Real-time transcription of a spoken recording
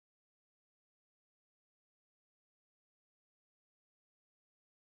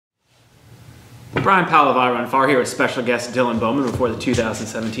Brian Powell of I Run Far here with special guest Dylan Bowman before the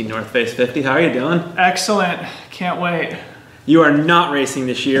 2017 North Face 50. How are you, Dylan? Excellent. Can't wait. You are not racing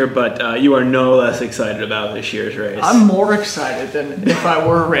this year, but you are no less excited about this year's race. I'm more excited than if I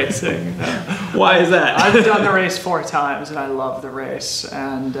were racing. Why is that? I've done the race 4 times, and I love the race.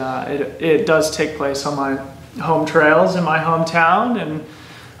 And it does take place on my home trails in my hometown,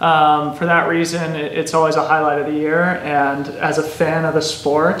 and for that reason, it's always a highlight of the year. And as a fan of the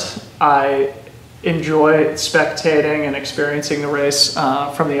sport, I enjoy spectating and experiencing the race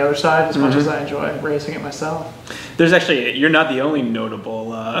from the other side as much as I enjoy racing it myself. There's actually, you're not the only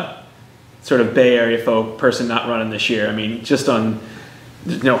notable sort of Bay Area folk person not running this year. I mean, just on,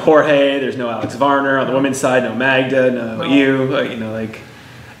 there's no Jorge, there's no Alex Varner. On the women's side, no Magda, no you,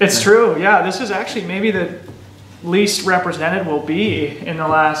 It's true, yeah. This is actually maybe the least represented will be in the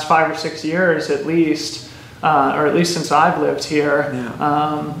last 5 or 6 years at least, or at least since I've lived here.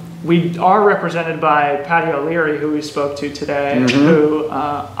 Yeah. We are represented by Patty O'Leary, who we spoke to today, who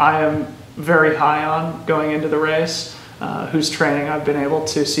I am very high on going into the race, whose training I've been able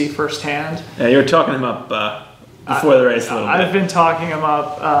to see firsthand. Yeah, you were talking him up before the race a little bit. I've been talking him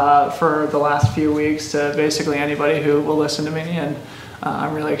up for the last few weeks to basically anybody who will listen to me, and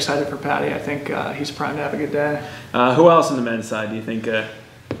I'm really excited for Patty. I think he's primed to have a good day. Who else on the men's side do you think?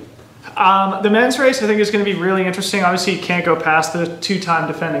 The men's race I think is going to be really interesting. Obviously, you can't go past the 2-time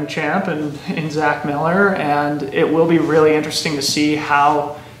defending champ in Zach Miller, and it will be really interesting to see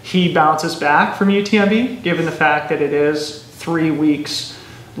how he bounces back from UTMB, given the fact that it is 3 weeks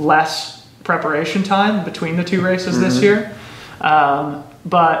less preparation time between the 2 races this year.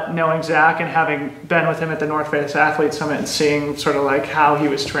 But knowing Zach and having been with him at the North Face Athlete Summit and seeing sort of like how he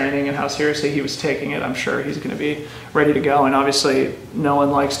was training and how seriously he was taking it, I'm sure he's going to be ready to go. And obviously, no one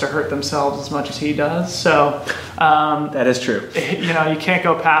likes to hurt themselves as much as he does. So that is true. You know, you can't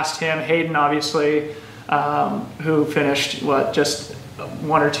go past him. Hayden, obviously, who finished just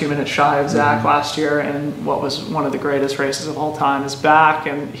 1 or 2 minutes shy of Zach last year, and what was one of the greatest races of all time, is back,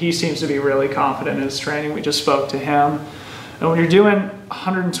 and he seems to be really confident in his training. We just spoke to him. And when you're doing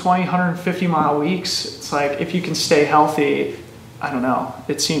 120, 150 mile weeks, it's like if you can stay healthy, I don't know,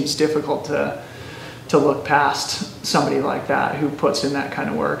 it seems difficult to look past somebody like that who puts in that kind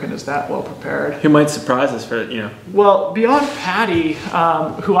of work and is that well prepared. Who might surprise us for, Well, beyond Patty,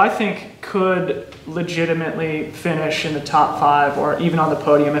 who I think could legitimately finish in the top 5 or even on the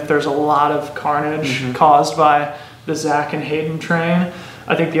podium if there's a lot of carnage caused by the Zach and Hayden train.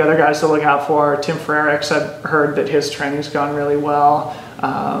 I think the other guys to look out for are Tim Frericks. I've heard that his training's gone really well.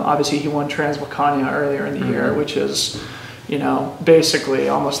 Obviously, he won Transwilcania earlier in the year, which is, basically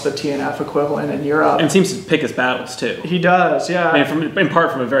almost the TNF equivalent in Europe. And seems to pick his battles, too. He does, yeah. I mean, in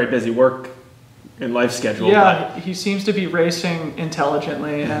part from a very busy work and life schedule. Yeah, he seems to be racing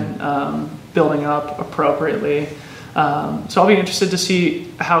intelligently and building up appropriately. So I'll be interested to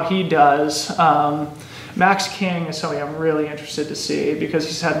see how he does. Max King is somebody I'm really interested to see because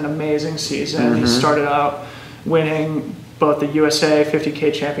he's had an amazing season. He started out winning both the USA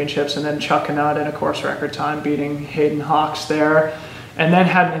 50K championships and then Chuck a Nut in a course record time, beating Hayden Hawks there. And then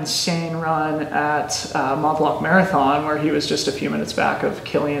had an insane run at Mont Blanc Marathon where he was just a few minutes back of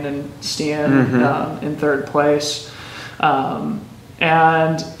Killian and Steen in 3rd place.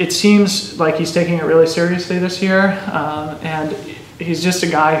 And it seems like he's taking it really seriously this year. And he's just a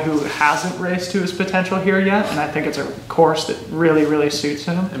guy who hasn't raced to his potential here yet, and I think it's a course that really, really suits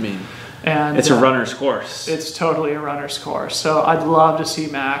him. I mean, and it's a runner's course. It's totally a runner's course. So I'd love to see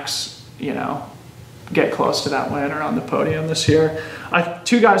Max, get close to that win or on the podium this year.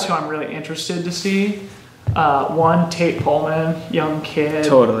 2 guys who I'm really interested to see. One, Tate Pullman, young kid.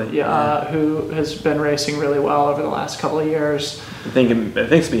 Totally. Who has been racing really well over the last couple of years. I think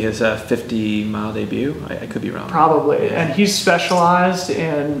it's be his 50-mile debut. I could be wrong. Probably. Yeah. And he's specialized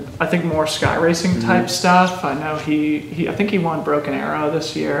in, I think, more sky racing type stuff. I know I think he won Broken Arrow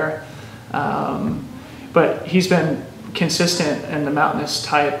this year. But he's been consistent in the mountainous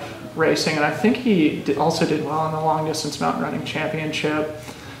type racing. And I think he also did well in the long distance mountain running championship.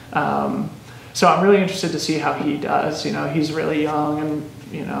 So I'm really interested to see how he does. He's really young, and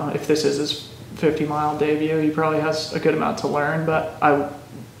if this is his 50-mile debut, he probably has a good amount to learn. But I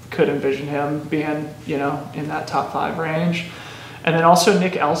could envision him being, in that top 5 range. And then also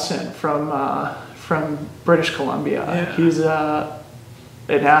Nick Elson from British Columbia. Yeah. He's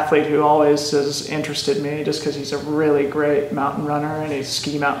an athlete who always has interested me just because he's a really great mountain runner and he's a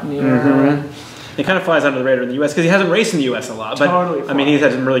ski mountaineer. It kind of flies under the radar in the U.S. because he hasn't raced in the U.S. a lot. But Totally I mean, he's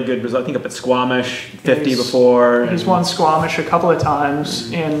had some really good results. I think up at Squamish, 50 before. He's won Squamish a couple of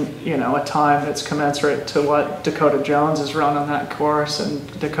times in a time that's commensurate to what Dakota Jones has run on that course,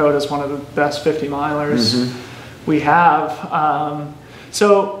 and Dakota's one of the best 50 milers we have.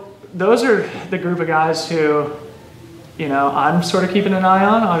 So those are the group of guys who, I'm sort of keeping an eye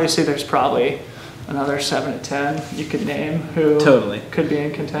on. Obviously, there's probably another 7 to 10 you could name who could be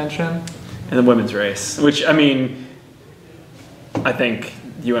in contention. And the women's race, which, I mean, I think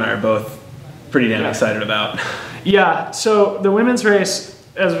you and I are both pretty damn excited about. Yeah, so the women's race,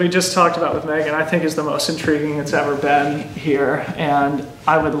 as we just talked about with Megan, I think is the most intriguing it's ever been here. And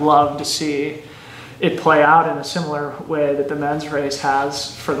I would love to see it play out in a similar way that the men's race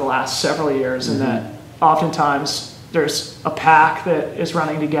has for the last several years, and that oftentimes there's a pack that is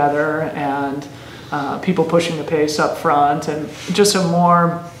running together and people pushing the pace up front, and just a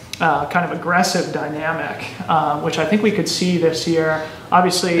more kind of aggressive dynamic, which I think we could see this year.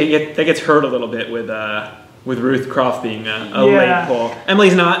 Obviously, that gets hurt a little bit with Ruth Croft being a late pull.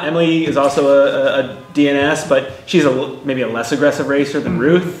 Emily is also a DNS, but she's maybe a less aggressive racer than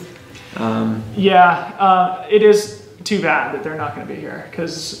Ruth. It is too bad that they're not going to be here,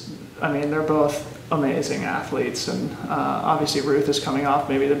 because I mean, they're both amazing athletes, and obviously Ruth is coming off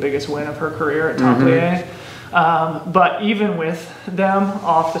maybe the biggest win of her career at Templier. But even with them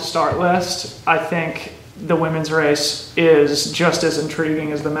off the start list, I think the women's race is just as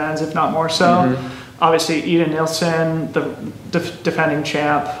intriguing as the men's, if not more so. Obviously, Ida Nilsson, the defending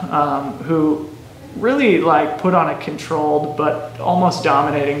champ, who really put on a controlled but almost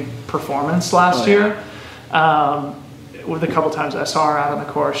dominating performance last year. With a couple times I saw her out on the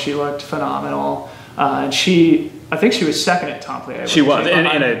course, she looked phenomenal. And I think she was second at Templier. She was in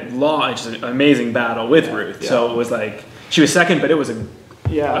a long, just an amazing battle with Ruth. So it was she was second, but it was a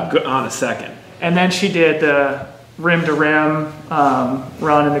good on a second. And then she did the rim to rim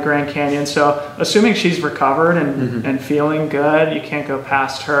run in the Grand Canyon. So assuming she's recovered and feeling good, you can't go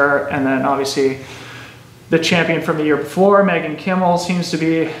past her. And then obviously the champion from the year before, Megan Kimmel, seems to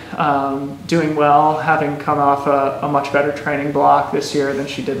be doing well, having come off a much better training block this year than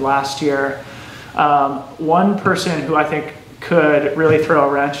she did last year. One person who I think could really throw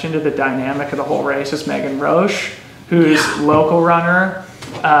a wrench into the dynamic of the whole race is Megan Roche, who's local runner,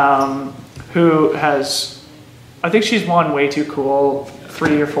 who has, I think she's won Way Too Cool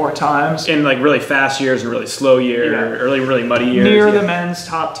 3 or 4 times. In really fast years and really slow years, early really muddy years. Near the men's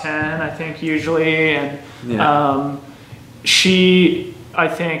top 10, I think, usually. And she, I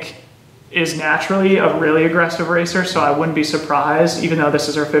think, is naturally a really aggressive racer, so I wouldn't be surprised, even though this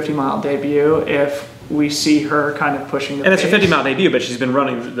is her 50-mile debut, if we see her kind of pushing the pace. And it's her 50-mile debut, but she's been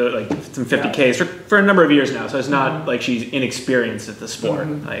running some 50Ks for a number of years now, so it's not like she's inexperienced at the sport.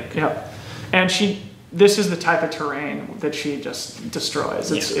 And this is the type of terrain that she just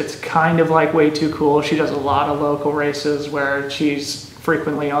destroys. It's kind of like Way Too Cool. She does a lot of local races where she's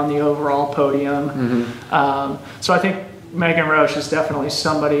frequently on the overall podium. So I think Megan Roche is definitely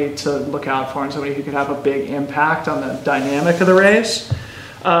somebody to look out for, and somebody who could have a big impact on the dynamic of the race.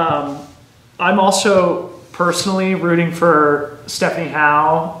 I'm also personally rooting for Stephanie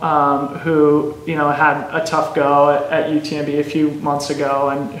Howe, who had a tough go at UTMB a few months ago,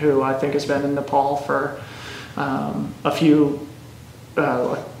 and who I think has been in Nepal for a few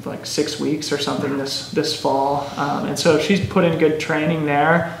 6 weeks or something this fall, and so she's put in good training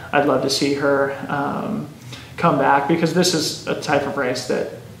there. I'd love to see her come back, because this is a type of race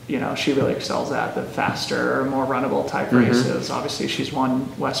that she really excels at, the faster or more runnable type races. Obviously, she's won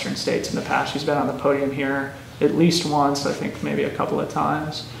Western States in the past. She's been on the podium here at least once, I think maybe a couple of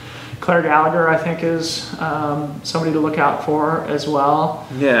times. Claire Gallagher, I think, is somebody to look out for as well.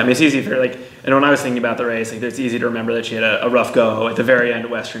 Yeah, I mean, it's easy for and when I was thinking about the race, it's easy to remember that she had a rough go at the very end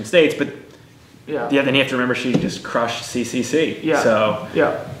of Western States, but then you have to remember she just crushed CCC.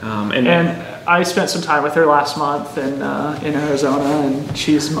 And I spent some time with her last month in Arizona, and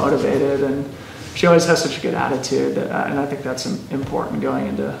she's motivated, and she always has such a good attitude, and I think that's important going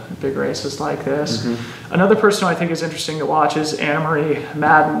into big races like this. Another person who I think is interesting to watch is Anna-Marie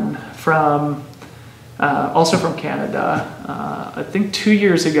Madden, also from Canada. I think 2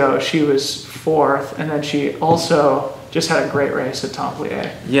 years ago she was 4th, and then she also just had a great race at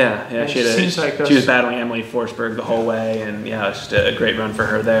Templier. She was battling Emily Forsberg the whole way, and it's just a great run for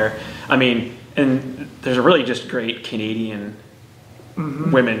her there. I mean, and there's a really just great Canadian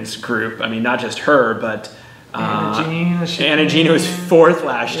women's group. I mean, not just her, but Anna Jean, who was 4th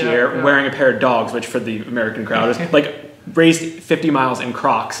last year, wearing a pair of dogs, which for the American crowd is raced 50 miles in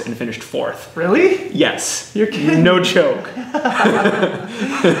Crocs and finished 4th. Really? Yes. You're kidding? No joke.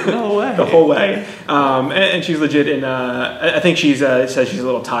 No way. The whole way. And she's legit in, I think she's says she's a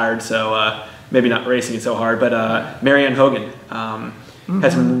little tired, so maybe not racing it so hard. But Marianne Hogan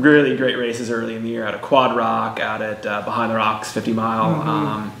had some really great races early in the year out of Quad Rock, out at Behind the Rocks 50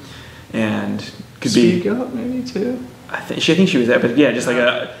 mile, and could Speed Goat maybe too. I think she was there, but yeah, just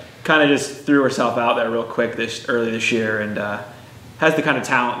like kind of just threw herself out there real quick early this year, and has the kind of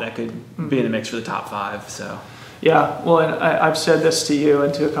talent that could be in the mix for the top 5. So yeah, well, and I've said this to you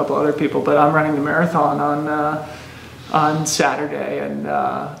and to a couple other people, but I'm running the marathon on Saturday, and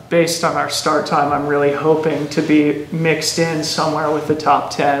based on our start time, I'm really hoping to be mixed in somewhere with the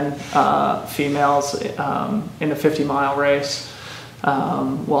top 10 females in the 50-mile race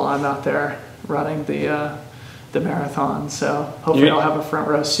while I'm not there running the marathon. So hopefully I'll have a front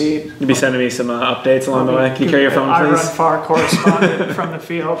row seat. You'll be sending me some updates along the way. Can you carry your phone, please? I run far correspondent from the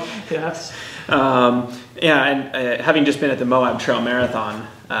field. Yes. Yeah, and having just been at the Moab Trail Marathon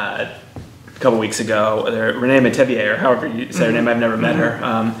a couple weeks ago, Renee Metivier, or however you say her name, I've never met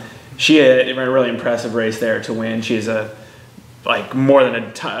her. She ran a really impressive race there to win. She's more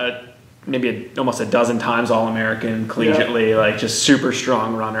than almost a dozen times All-American collegiately, like just super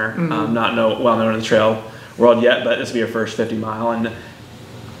strong runner. Not well known in the trail world yet, but this will be her first 50 mile. And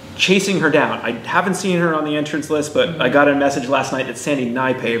chasing her down, I haven't seen her on the entrance list, but I got a message last night that Sandy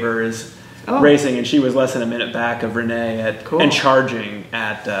Nypaver is racing, and she was less than a minute back of Renee and charging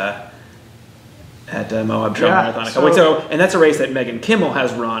at Moab Trail Marathon. And that's a race that Megan Kimmel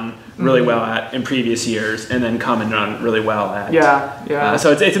has run really well at in previous years, and then come and run really well at.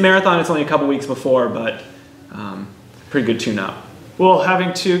 So it's a marathon. It's only a couple weeks before, but pretty good tune-up. Well,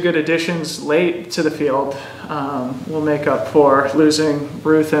 having 2 good additions late to the field will make up for losing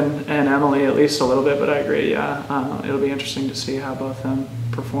Ruth and Emily at least a little bit, but I agree, it'll be interesting to see how both of them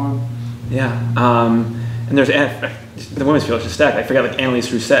perform. Yeah. And there's the women's field is just stacked. I forgot Annalise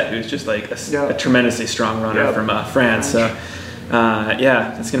Rousset, who's just like a tremendously strong runner from France. So it's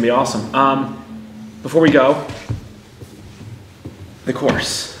going to be awesome. Before we go, the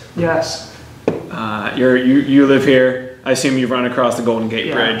course. Yes. You live here. I assume you've run across the Golden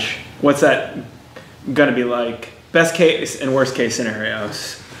Gate Bridge. What's that going to be like? Best case and worst case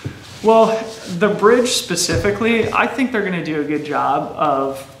scenarios. Well, the bridge specifically, I think they're going to do a good job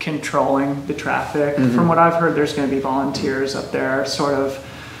of controlling the traffic. From what I've heard, there's going to be volunteers up there sort of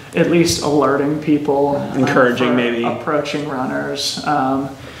at least alerting people. Encouraging maybe. Approaching runners.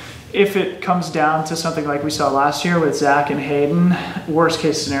 If it comes down to something like we saw last year with Zach and Hayden, worst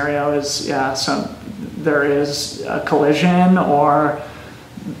case scenario is, there is a collision or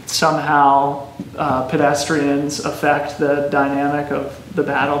somehow pedestrians affect the dynamic of the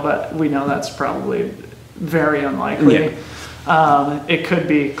battle, but we know that's probably very unlikely. It could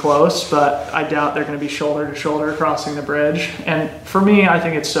be close, but I doubt they're going to be shoulder to shoulder crossing the bridge. And for me, I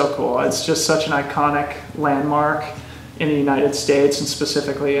think it's so cool. It's just such an iconic landmark in the United States, and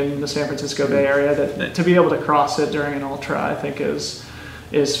specifically in the San Francisco Bay Area, that to be able to cross it during an ultra, I think is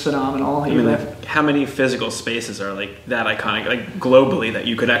phenomenal. How many physical spaces are like that iconic, like globally, that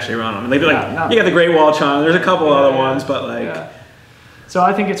you could actually run on? Maybe you got the Great Wall of China. There's a couple other ones, but So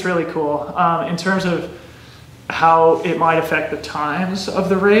I think it's really cool. In terms of how it might affect the times of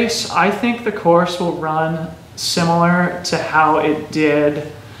the race, I think the course will run similar to how it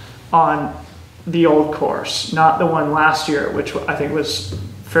did on the old course, not the one last year, which I think was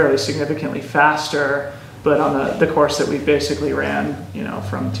fairly significantly faster, but on the course that we basically ran,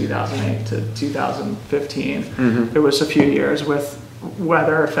 from 2008 to 2015. There was a few years with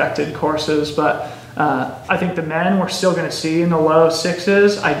weather-affected courses, but I think the men we're still going to see in the low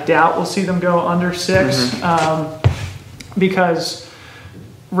 6s. I doubt we'll see them go under 6 because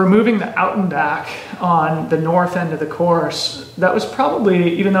removing the out and back on the north end of the course, that was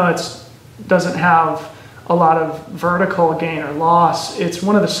probably, even though it doesn't have a lot of vertical gain or loss, it's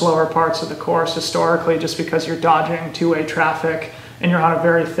one of the slower parts of the course historically, just because you're dodging two-way traffic and you're on a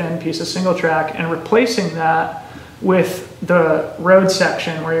very thin piece of single track, and replacing that with the road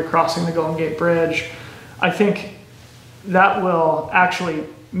section where you're crossing the Golden Gate Bridge, I think that will actually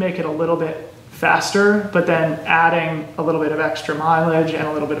make it a little bit faster, but then adding a little bit of extra mileage and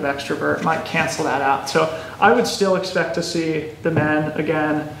a little bit of extra vert might cancel that out. So I would still expect to see the men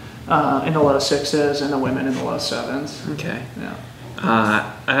again in the low 6s and the women in the low 7s. Okay. Yeah.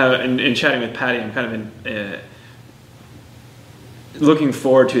 In chatting with Patty, I'm kind of looking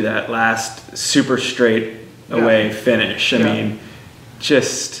forward to that last super straight away finish. I mean,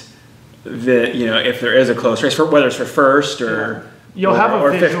 just if there is a close race, whether it's for first or You'll have a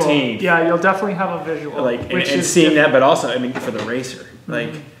or visual. 15th. Yeah, you'll definitely have a visual. Like, and seeing that, but also, I mean, for the racer,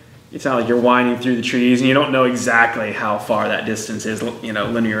 like, it's not like you're winding through the trees and you don't know exactly how far that distance is,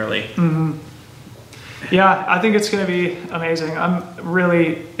 linearly. Yeah, I think it's going to be amazing. I'm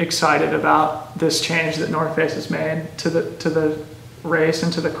really excited about this change that North Face has made to the race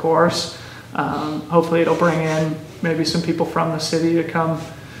and to the course. Hopefully, it'll bring in maybe some people from the city to come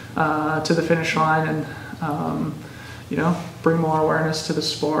to the finish line and bring more awareness to the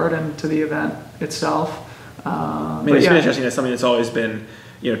sport and to the event itself. I mean, it's been interesting. It's something that's always been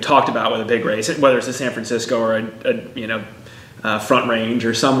talked about with a big race, whether it's in San Francisco or a Front Range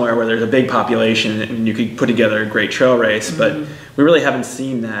or somewhere where there's a big population and you could put together a great trail race. But we really haven't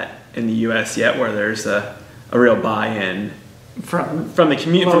seen that in the U.S. yet, where there's a real buy-in from the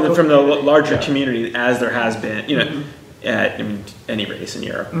community, from the larger community, as there has been, at any race in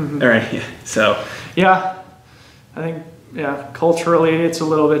Europe. Right? So I think culturally it's a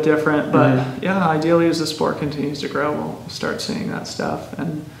little bit different, but ideally as the sport continues to grow, we'll start seeing that stuff.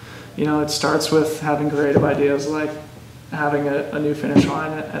 And it starts with having creative ideas like having a new finish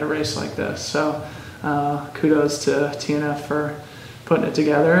line at a race like this. So kudos to TNF for putting it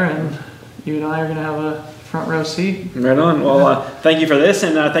together, and you and I are going to have a front row seat. Right on. Well, thank you for this,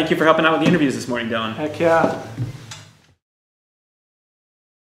 and thank you for helping out with the interviews this morning, Dylan. Heck yeah.